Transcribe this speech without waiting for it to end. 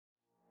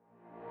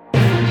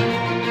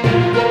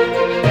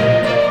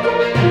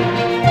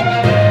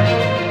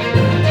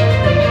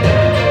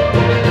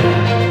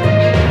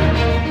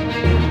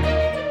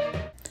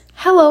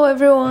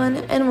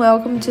everyone, and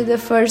welcome to the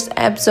first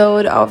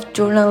episode of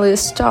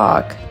Journalist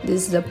Talk.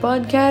 This is a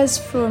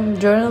podcast from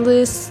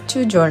journalists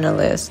to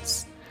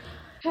journalists.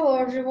 Hello,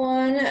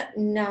 everyone.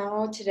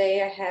 Now,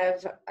 today I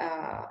have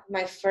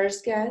my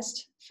first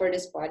guest for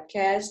this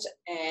podcast,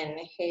 and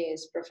he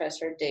is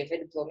Professor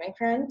David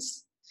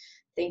Blumenkrantz.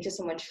 Thank you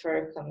so much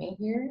for coming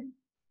here.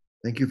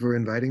 Thank you for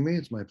inviting me.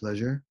 It's my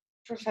pleasure.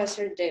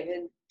 Professor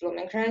David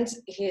Blumenkrantz,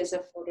 he is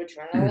a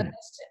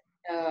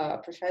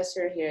photojournalist,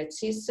 professor here at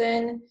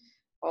CSUN,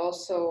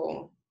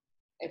 also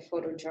a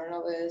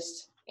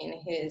photojournalist in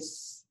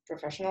his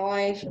professional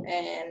life.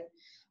 And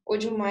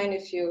would you mind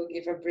if you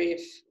give a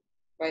brief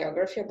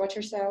biography about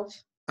yourself?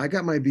 I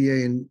got my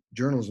BA in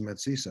journalism at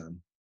CSUN,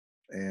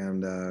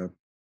 and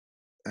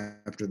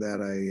after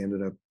that, I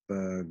ended up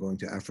going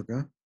to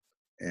Africa.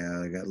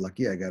 And I got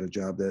lucky. I got a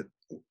job that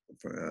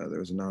there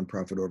was a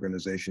nonprofit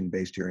organization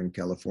based here in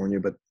California,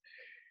 but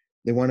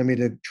they wanted me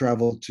to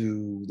travel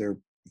to their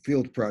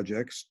field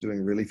projects,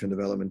 doing relief and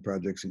development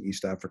projects in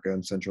East Africa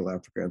and Central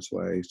Africa. And so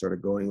I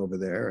started going over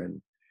there.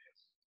 And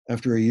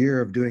after a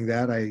year of doing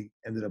that, I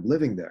ended up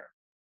living there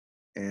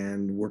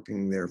and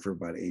working there for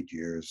about 8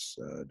 years,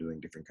 doing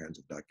different kinds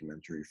of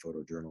documentary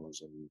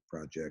photojournalism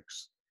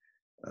projects.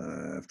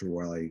 After a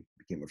while, I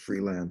became a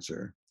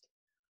freelancer.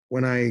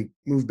 When I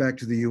moved back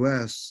to the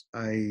US,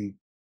 I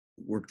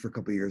worked for a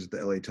couple of years at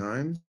the LA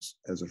Times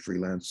as a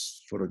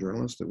freelance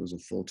photojournalist. It was a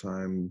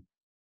full-time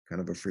kind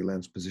of a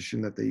freelance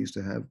position that they used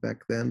to have back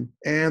then.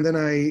 And then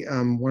I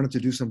wanted to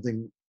do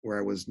something where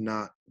I was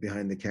not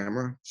behind the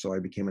camera. So I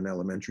became an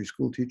elementary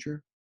school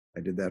teacher.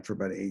 I did that for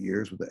about 8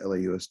 years with the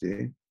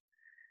LAUSD.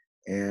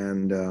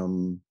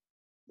 And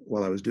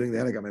while I was doing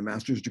that, I got my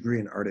master's degree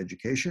in art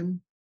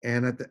education.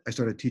 And I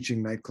started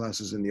teaching night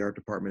classes in the art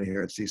department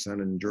here at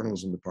CSUN and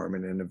journalism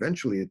department. And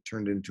eventually it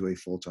turned into a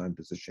full-time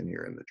position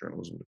here in the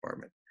journalism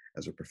department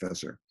as a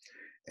professor.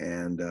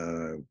 And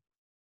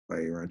by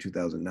around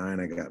 2009,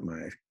 I got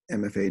my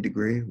MFA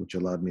degree, which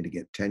allowed me to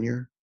get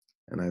tenure.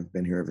 And I've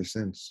been here ever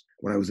since.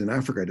 When I was in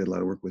Africa, I did a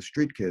lot of work with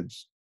street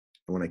kids.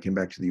 And when I came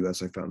back to the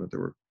US, I found that there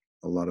were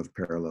a lot of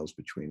parallels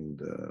between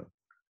the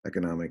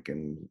economic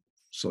and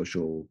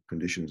social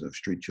conditions of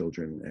street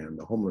children and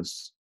the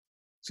homeless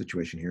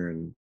situation here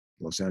in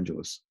Los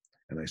Angeles.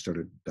 And I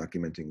started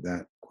documenting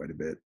that quite a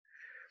bit.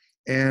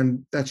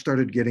 And that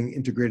started getting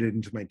integrated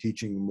into my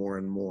teaching more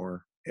and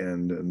more.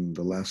 And in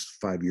the last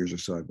 5 years or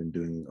so, I've been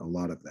doing a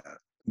lot of that.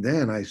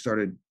 Then I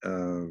started,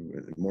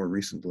 more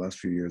recent, the last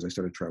few years, I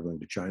started traveling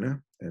to China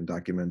and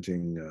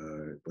documenting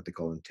what they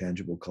call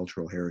intangible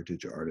cultural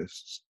heritage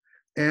artists.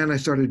 And I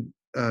started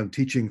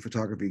teaching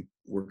photography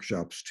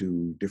workshops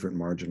to different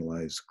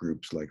marginalized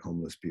groups like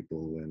homeless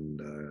people and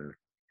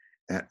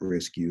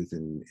at-risk youth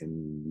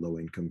in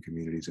low-income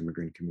communities,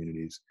 immigrant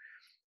communities.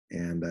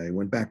 And I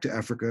went back to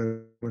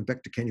Africa, went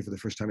back to Kenya for the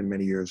first time in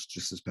many years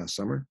just this past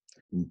summer.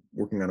 I'm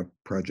working on a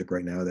project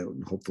right now that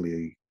would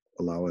hopefully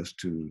allow us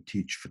to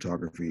teach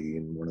photography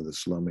in one of the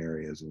slum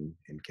areas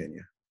in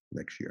Kenya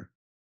next year.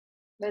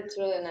 That's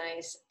really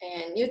nice.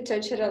 And you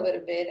touched it a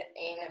little bit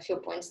in a few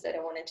points that I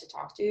wanted to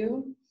talk to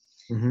you.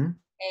 Mm-hmm.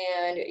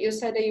 And you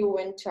said that you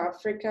went to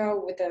Africa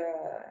with a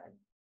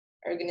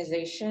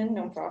organization,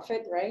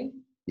 nonprofit, right?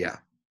 Yeah.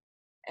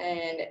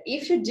 And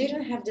if you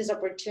didn't have this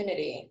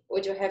opportunity,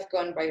 would you have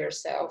gone by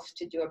yourself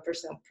to do a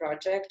personal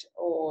project,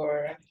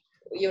 or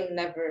you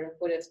never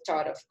would have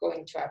thought of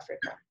going to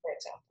Africa, for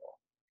example?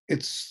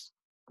 It's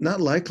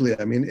not likely.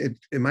 I mean,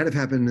 it might have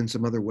happened in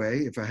some other way.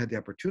 If I had the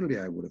opportunity,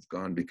 I would have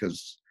gone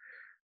because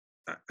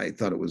I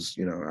thought it was,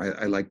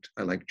 I liked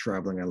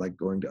traveling. I like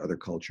going to other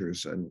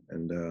cultures,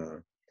 and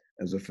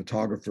as a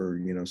photographer,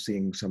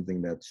 seeing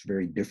something that's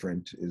very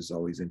different is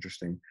always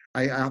interesting.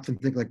 I often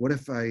think, like, what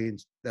if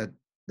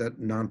that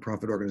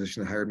nonprofit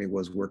organization that hired me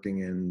was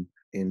working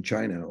in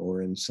China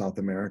or in South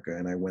America,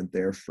 and I went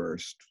there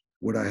first?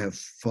 Would I have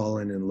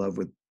fallen in love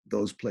with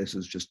those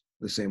places just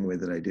the same way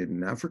that I did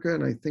in Africa?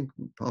 And I think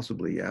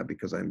possibly, yeah,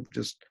 because I'm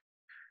just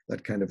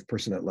that kind of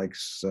person that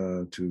likes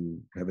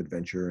to have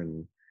adventure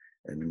and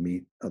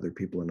meet other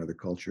people and other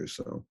cultures.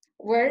 So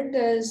where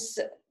does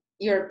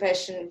your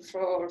passion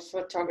for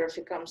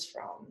photography comes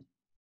from?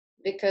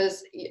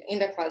 Because in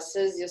the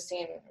classes you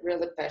seem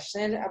really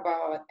passionate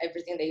about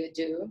everything that you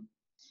do,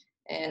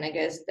 and I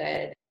guess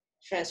that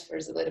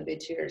transfers a little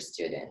bit to your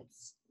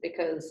students,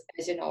 because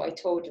as you know, I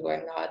told you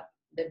I'm not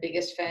the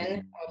biggest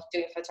fan of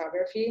doing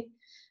photography,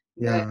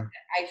 but yeah.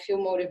 I feel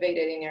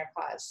motivated in your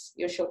class.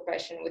 You show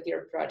passion with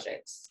your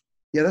projects.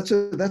 Yeah,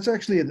 that's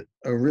actually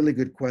a really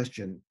good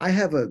question. I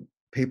have a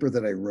paper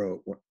that I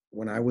wrote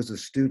when I was a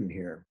student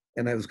here,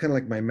 and it was kind of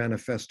like my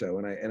manifesto.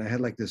 And I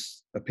had like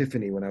this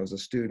epiphany when I was a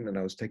student, and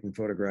I was taking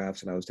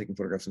photographs, and I was taking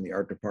photographs in the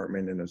art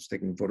department, and I was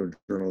taking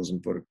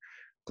photojournalism photo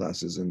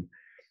classes, and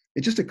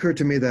it just occurred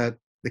to me that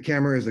the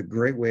camera is a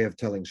great way of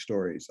telling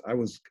stories. I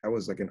was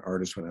like an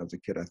artist when I was a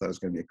kid. I thought I was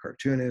going to be a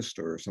cartoonist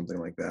or something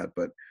like that,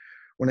 but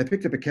when I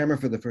picked up a camera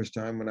for the first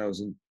time when I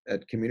was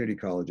at community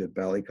college, at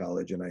Valley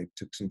College, and I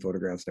took some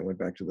photographs and I went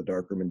back to the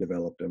darkroom and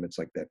developed them. It's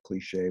like that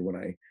cliche when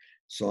I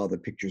saw the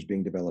pictures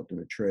being developed in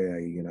a tray,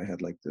 I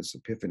had like this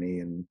epiphany,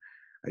 and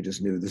I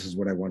just knew this is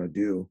what I want to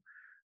do.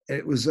 And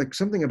it was like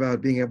something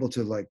about being able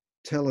to like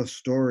tell a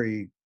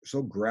story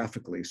so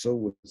graphically, so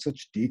with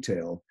such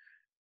detail,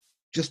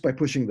 just by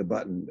pushing the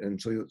button. And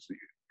so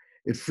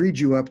it freed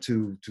you up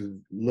to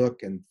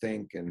look and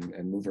think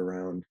and move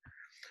around.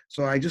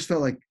 So I just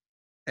felt like,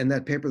 and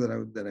that paper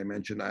that I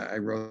mentioned, I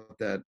wrote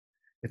that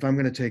if I'm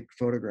going to take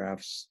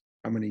photographs,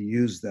 I'm going to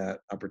use that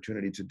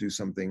opportunity to do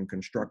something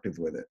constructive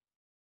with it,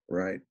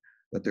 right?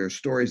 That there are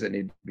stories that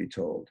need to be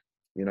told,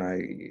 you know.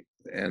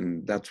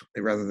 And that's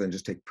rather than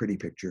just take pretty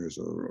pictures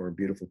or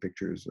beautiful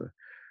pictures.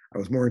 I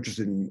was more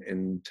interested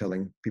in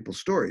telling people's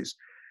stories.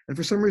 And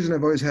for some reason,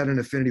 I've always had an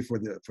affinity for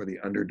the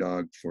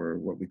underdog, for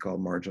what we call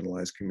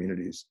marginalized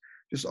communities.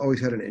 Just always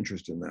had an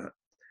interest in that.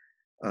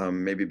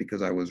 Maybe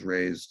because I was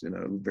raised in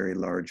a very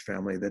large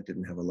family that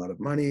didn't have a lot of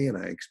money, and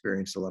I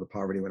experienced a lot of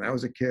poverty when I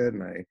was a kid,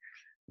 and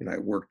I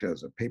worked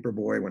as a paper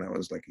boy when I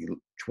was like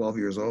 12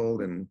 years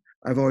old, and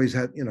I've always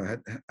had,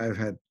 I've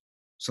had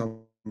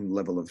some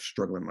level of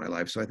struggle in my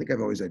life. So I think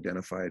I've always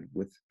identified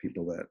with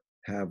people that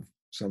have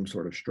some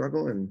sort of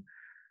struggle. And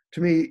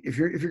to me, if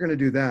you're going to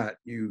do that,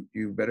 you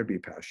better be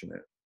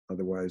passionate.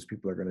 Otherwise,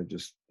 people are going to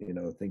just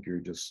think you're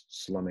just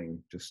slumming,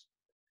 just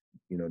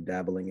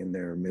dabbling in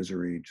their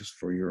misery just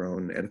for your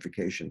own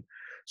edification.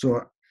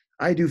 So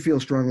I do feel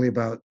strongly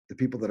about the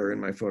people that are in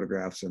my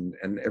photographs, and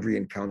every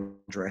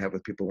encounter I have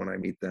with people when I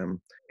meet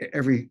them.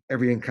 Every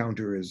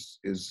encounter is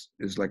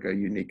like a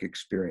unique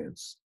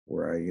experience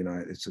where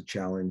it's a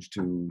challenge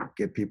to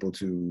get people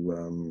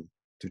to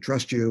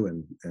trust you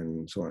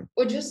and so on.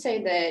 Would you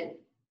say that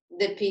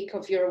the peak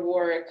of your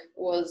work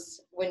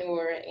was when you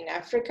were in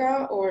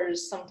Africa, or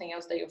something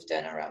else that you've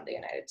done around the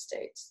United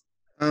States?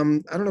 I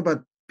don't know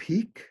about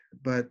peak,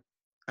 but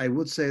I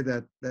would say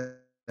that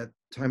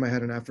time I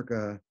had in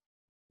Africa,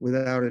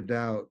 without a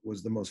doubt,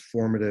 was the most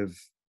formative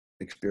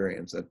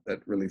experience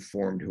that really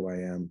formed who I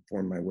am,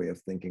 formed my way of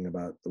thinking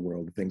about the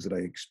world, the things that I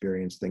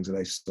experienced, things that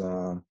I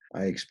saw.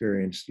 I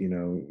experienced,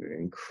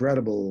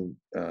 incredible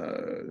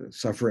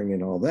suffering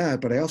and all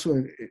that, but I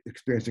also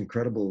experienced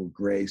incredible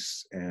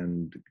grace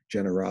and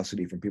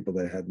generosity from people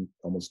that had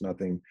almost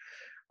nothing.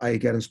 I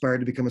got inspired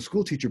to become a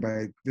school teacher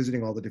by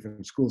visiting all the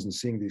different schools and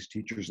seeing these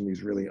teachers in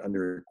these really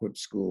under-equipped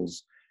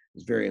schools. It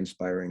was very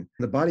inspiring.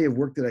 The body of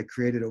work that I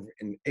created over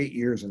in 8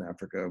 years in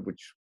Africa,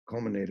 which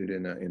culminated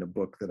in a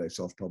book that I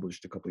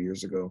self-published a couple of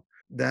years ago,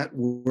 that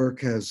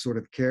work has sort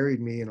of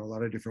carried me in a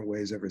lot of different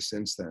ways ever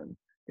since then.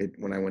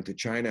 When I went to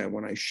China,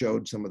 when I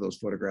showed some of those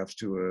photographs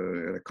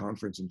at a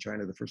conference in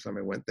China the first time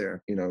I went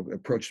there,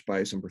 approached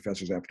by some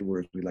professors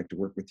afterwards, we'd like to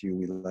work with you.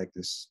 We like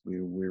this.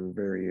 We were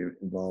very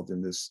involved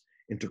in this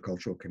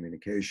intercultural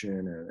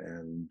communication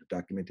and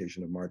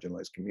documentation of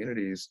marginalized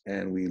communities,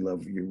 and we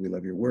love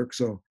your work.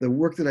 So the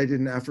work that I did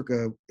in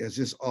Africa has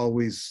just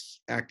always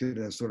acted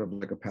as sort of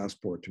like a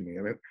passport to me.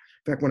 I mean, in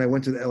fact, when I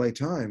went to the LA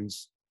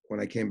Times, when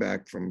I came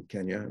back from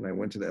Kenya, and I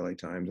went to the LA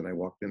Times, and I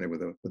walked in there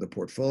with a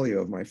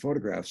portfolio of my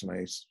photographs, and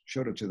I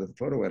showed it to the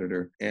photo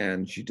editor,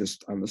 and she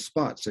just on the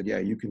spot said, "Yeah,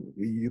 you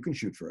can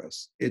shoot for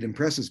us." It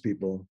impresses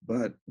people,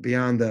 but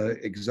beyond the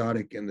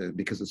exotic and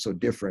because it's so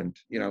different,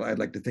 I'd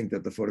like to think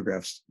that the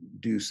photographs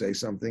do say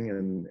something,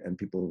 and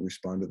people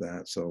respond to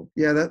that. So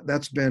yeah,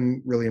 that's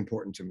been really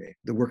important to me.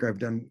 The work I've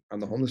done on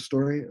the homeless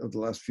story of the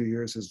last few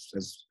years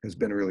has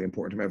been really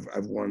important to me.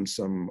 I've won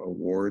some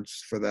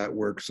awards for that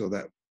work, so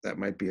that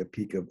might be a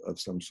peak of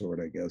some sort,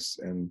 I guess.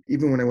 And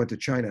even when I went to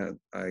China,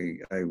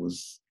 I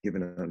was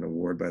given an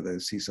award by the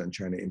CSUN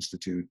China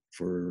Institute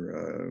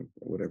for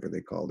whatever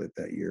they called it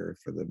that year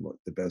for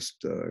the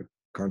best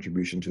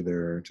contribution to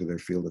their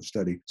field of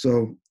study.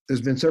 So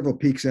there's been several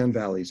peaks and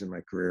valleys in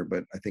my career,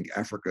 but I think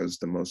Africa is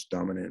the most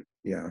dominant,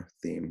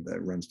 theme that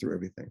runs through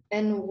everything.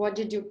 And what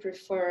did you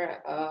prefer,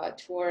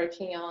 to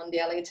working on the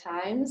LA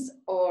Times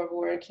or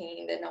working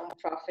in the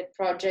nonprofit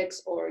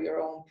projects or your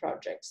own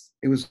projects?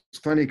 It was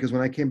funny because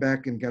when I came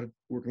back and got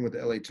working with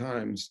the LA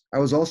Times, I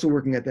was also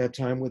working at that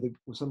time with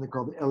something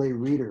called the LA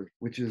Reader,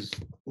 which is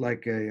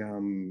like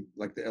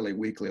like the LA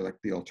Weekly, like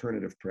the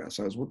alternative press.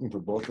 I was working for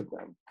both of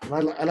them. And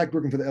I liked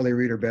working for the LA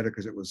Reader better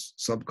because it was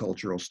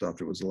subcultural stuff.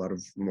 It was a lot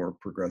of more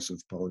progressive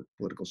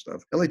political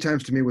stuff. LA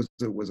Times to me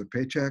was a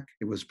paycheck.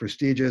 It was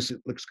prestigious.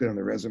 It looks good on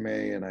the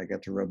resume, and I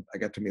got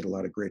to meet a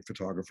lot of great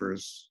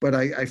photographers. But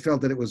I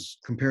felt that it was,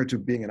 compared to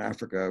being in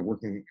Africa,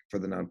 working for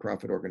the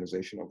nonprofit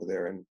organization over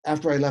there. And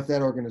after I left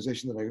that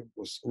organization that I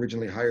was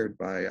originally hired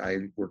by,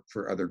 I worked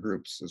for other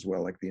groups as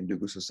well, like the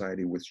Ndugu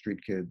Society with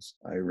street kids.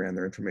 I ran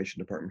their information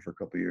department for a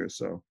couple of years.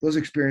 So those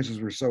experiences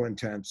were so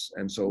intense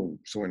and so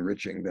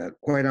enriching that,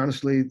 quite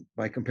honestly,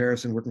 by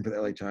comparison, working for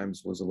the LA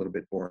Times was a little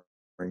bit boring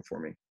for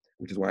me,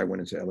 which is why I went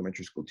into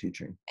elementary school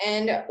teaching.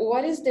 And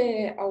what is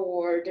the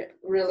award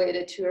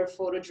related to your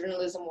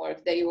photojournalism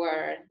work that you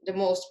are the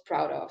most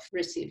proud of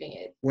receiving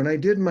it? When I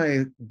did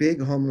my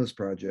big homeless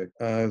project,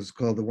 it was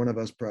called the One of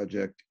Us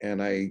Project,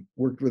 and I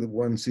worked with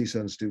one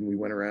CSUN student. We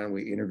went around,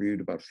 we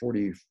interviewed about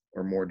 40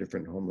 or more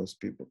different homeless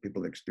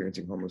people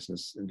experiencing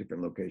homelessness in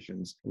different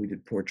locations. We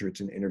did portraits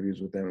and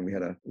interviews with them, and we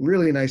had a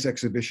really nice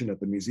exhibition at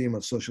the Museum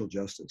of Social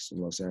Justice in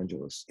Los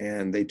Angeles.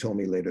 And they told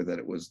me later that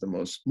it was the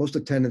most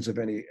attendance of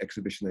any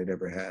exhibition they'd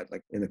ever had.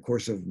 Like in the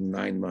course of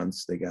 9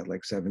 months, they got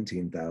like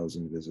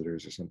 17,000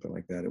 visitors or something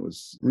like that. It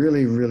was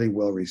really, really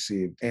well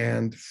received.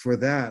 And for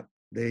that,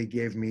 they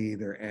gave me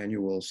their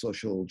annual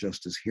Social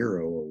Justice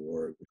Hero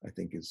Award. I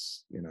think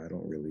is, I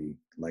don't really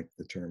like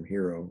the term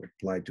hero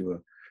applied to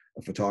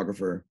a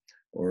photographer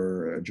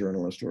or a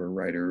journalist or a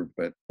writer,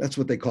 but that's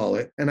what they call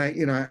it. And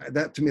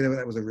that to me,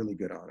 that was a really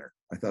good honor.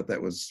 I thought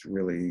that was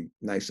really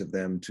nice of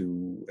them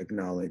to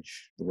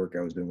acknowledge the work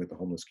I was doing with the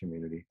homeless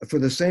community. For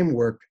the same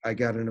work, I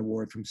got an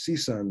award from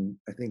CSUN,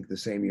 I think the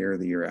same year or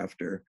the year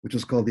after, which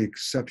was called the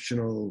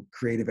Exceptional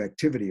Creative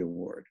Activity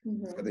Award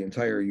for the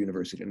entire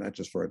university, not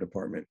just for our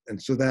department. And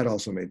so that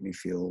also made me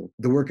feel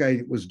the work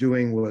I was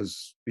doing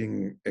was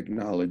being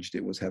acknowledged.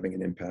 It was having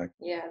an impact.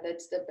 Yeah,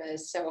 that's the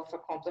best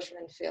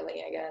self-accomplishment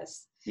feeling, I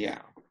guess. Yeah.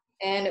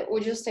 And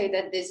would you say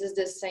that this is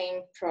the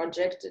same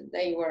project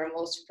that you are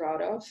most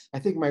proud of? I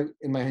think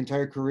in my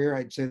entire career,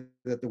 I'd say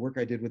that the work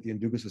I did with the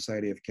Nduga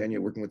Society of Kenya,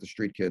 working with the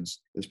street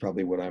kids, is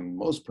probably what I'm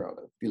most proud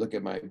of. If you look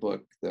at my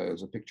book,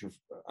 there's a picture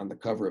on the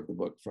cover of the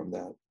book from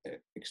that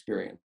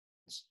experience.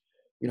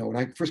 When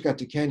I first got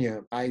to Kenya,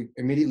 I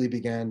immediately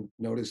began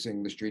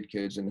noticing the street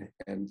kids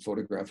and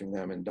photographing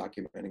them and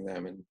documenting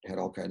them, and had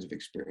all kinds of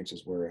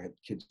experiences where I had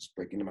kids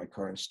break into my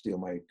car and steal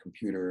my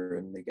computer,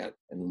 and they got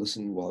and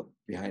listened while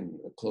behind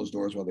closed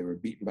doors while they were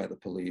beaten by the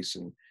police,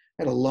 and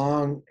had a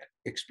long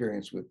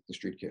experience with the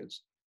street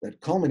kids that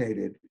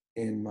culminated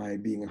in my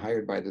being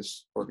hired by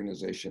this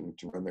organization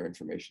to run their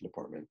information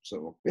department.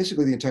 So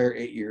basically the entire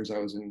 8 years I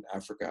was in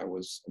Africa, I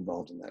was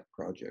involved in that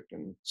project.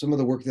 And some of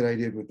the work that I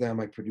did with them,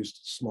 I produced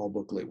a small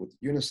booklet with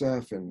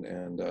UNICEF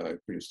and I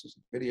produced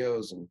some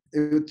videos. And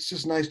it's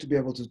just nice to be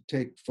able to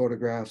take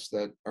photographs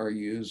that are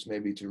used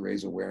maybe to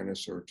raise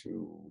awareness or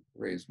to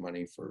raise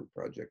money for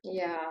projects.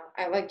 Yeah,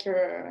 I like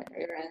your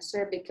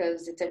answer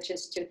because it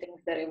touches two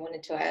things that I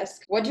wanted to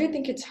ask. What do you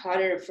think it's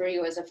harder for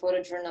you as a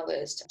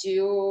photojournalist?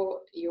 Do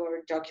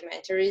your documentaries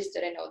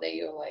that I know that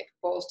you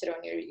posted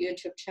on your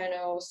YouTube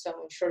channel, some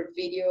short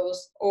videos,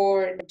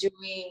 or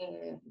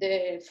doing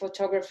the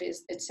photography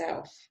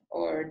itself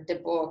or the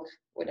book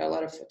with a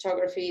lot of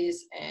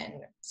photographies and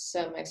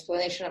some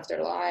explanation of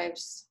their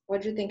lives?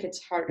 What do you think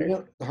it's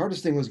harder? The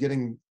hardest thing was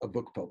getting a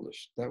book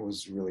published. That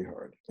was really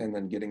hard. And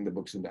then getting the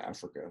books into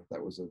Africa.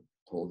 That was a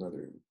whole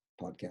nother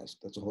podcast.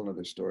 That's a whole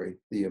nother story.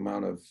 The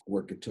amount of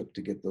work it took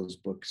to get those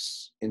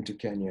books into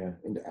Kenya,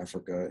 into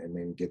Africa, and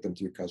then get them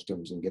through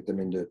customs and get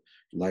them into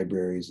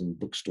libraries and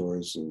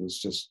bookstores.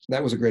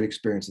 That was a great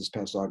experience this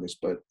past August.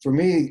 But for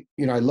me,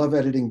 I love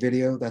editing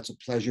video. That's a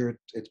pleasure.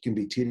 It can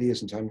be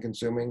tedious and time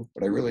consuming,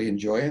 but I really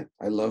enjoy it.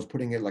 I love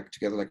putting it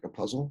together like a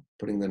puzzle,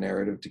 putting the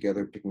narrative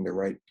together, picking the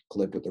right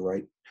clip with the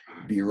right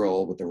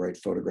B-roll, with the right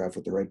photograph,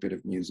 with the right bit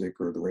of music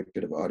or the right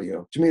bit of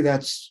audio. To me,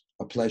 that's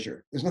a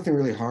pleasure. There's nothing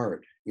really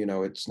hard.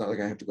 It's not like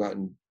I have to go out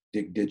and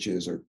dig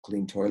ditches or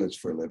clean toilets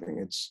for a living.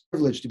 It's a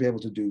privilege to be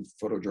able to do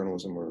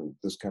photojournalism or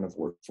this kind of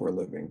work for a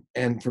living.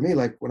 And for me,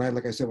 when I'm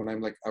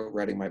out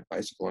riding my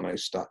bicycle and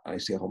I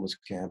see a homeless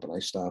camp and I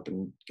stop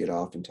and get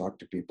off and talk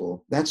to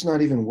people, that's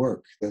not even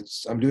work.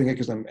 I'm doing it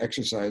because I'm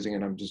exercising,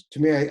 and to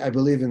me, I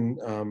believe in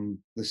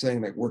the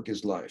saying that work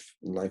is life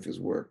and life is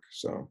work.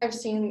 So I've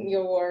seen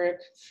your work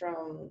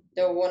from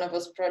the One of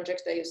Us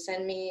projects that you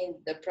send me,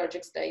 the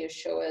projects that you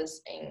show us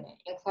in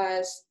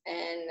class,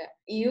 and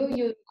you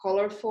use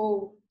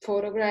colorful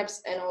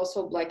photographs and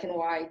also black and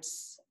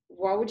whites.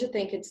 What would you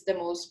think it's the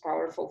most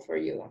powerful for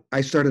you?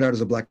 I started out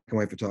as a black and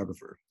white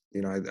photographer.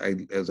 I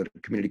as a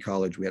community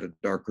college, we had a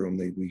dark room.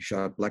 We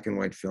shot black and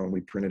white film. We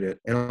printed it,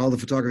 and all the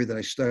photography that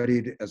I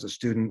studied as a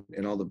student,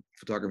 and all the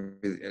photography.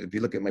 If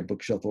you look at my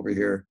bookshelf over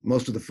here,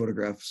 most of the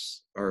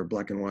photographs are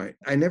black and white.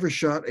 I never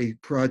shot a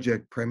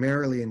project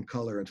primarily in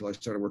color until I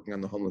started working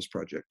on the homeless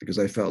project, because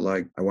I felt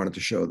like I wanted to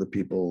show the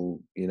people,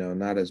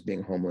 not as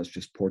being homeless,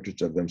 just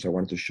portraits of them. So I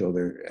wanted to show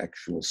their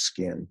actual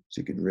skin,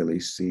 so you could really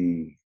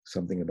see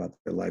something about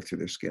their life through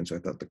their skin. So I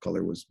thought the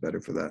color was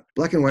better for that.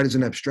 Black and white is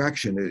an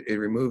abstraction. It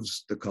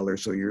removes the color,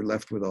 so you're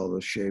left with all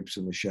the shapes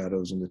and the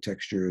shadows and the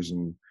textures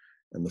and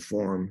the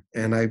form.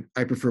 And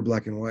I prefer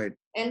black and white.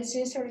 And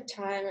since our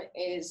time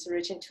is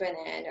reaching to an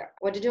end,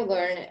 what did you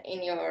learn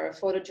in your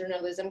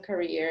photojournalism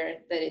career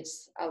that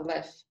it's a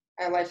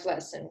life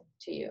lesson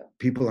to you?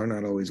 People are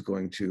not always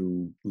going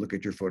to look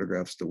at your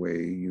photographs the way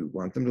you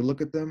want them to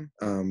look at them.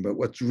 But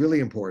what's really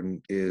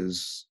important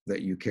is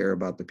that you care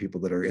about the people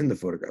that are in the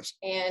photographs.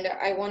 And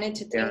I wanted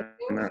to thank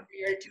you for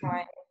your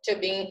time, to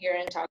being here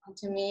and talking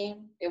to me.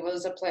 It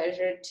was a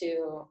pleasure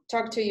to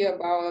talk to you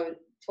about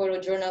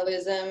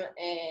photojournalism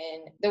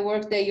and the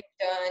work that you've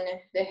done,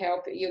 the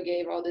help you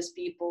gave all these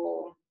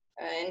people,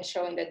 and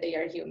showing that they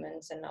are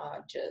humans and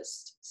not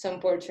just some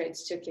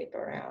portraits to keep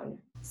around.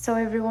 So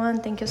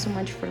everyone, thank you so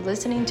much for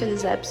listening to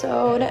this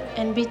episode,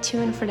 and be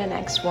tuned for the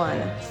next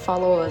one.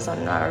 Follow us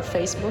on our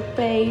Facebook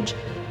page,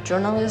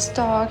 Journalist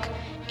Talk,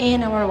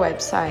 and our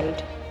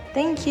website.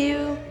 Thank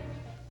you.